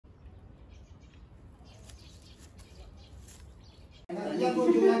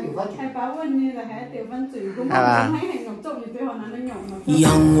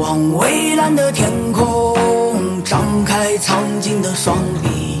仰望蔚蓝的天空，张开苍劲的双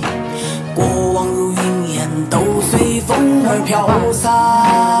臂，过往如云烟都随风而飘散，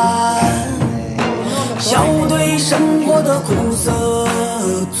笑对生活的苦涩，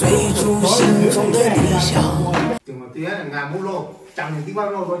追逐心中的理想。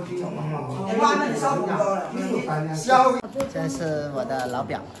这是我的老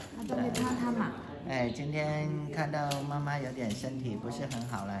表。他嘛。哎，今天看到妈妈有点身体不是很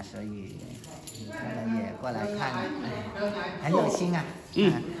好了，所以他们也过来看，很有心啊。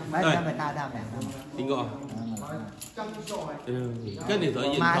買咗咪打苗啊嘛？邊個？跟住佢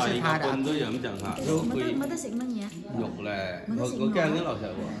現在咁多樣就嚇，冇得食乜嘢？肉咧，我驚啲流食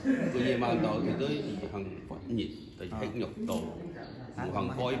喎。佢夜晚到佢都移行熱，就吃肉到，唔行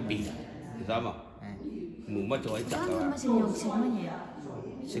改變，你知嘛？冇乜再食㗎啦。食肉食乜嘢？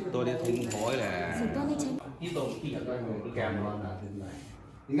食多啲青菜咧。食多啲青。呢度啲人都係驚咯，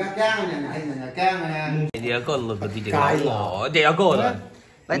而家驚人係驚嘅。你有個律佢哋我，你有個啦。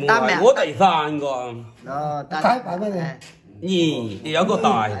我第三個。哦，打擺咩嚟？咦，你有個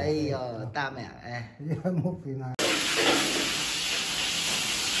大。哎呦，打苗哎。你係冇變啊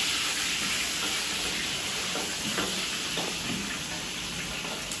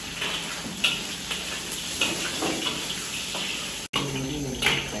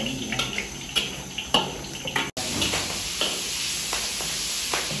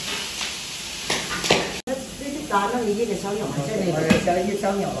！đó nó nghĩ là sáu nhổ chứ này chơi như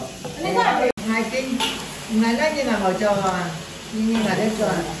sáu nhổ 2 斤ngày đó nhưng mà ngồi cho nhưng mà đến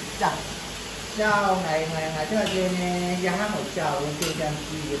rồi cho ngày cho trên giá hát một chầu trên trăm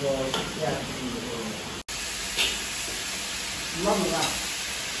chi rồi lông à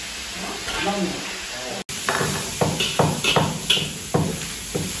lông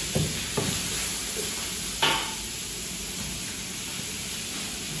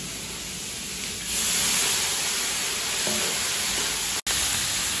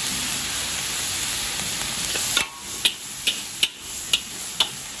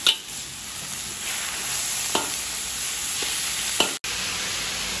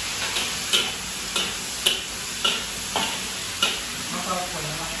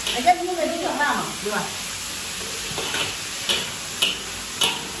这不是这个饭嘛，对吧？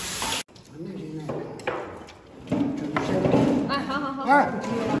哎，好。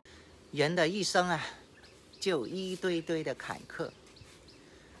人的一生啊，就一堆堆的坎坷，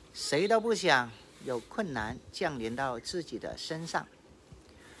谁都不想有困难降临到自己的身上。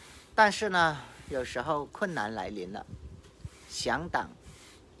但是呢，有时候困难来临了，想挡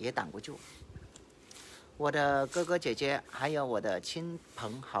也挡不住。我的哥哥姐姐还有我的亲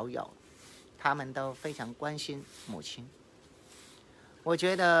朋好友，他们都非常关心母亲。我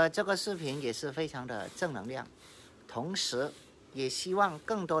觉得这个视频也是非常的正能量，同时也希望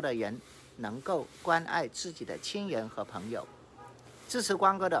更多的人能够关爱自己的亲人和朋友。支持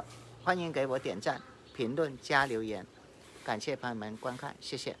光哥的，欢迎给我点赞、评论加留言，感谢朋友们观看，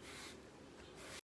谢谢。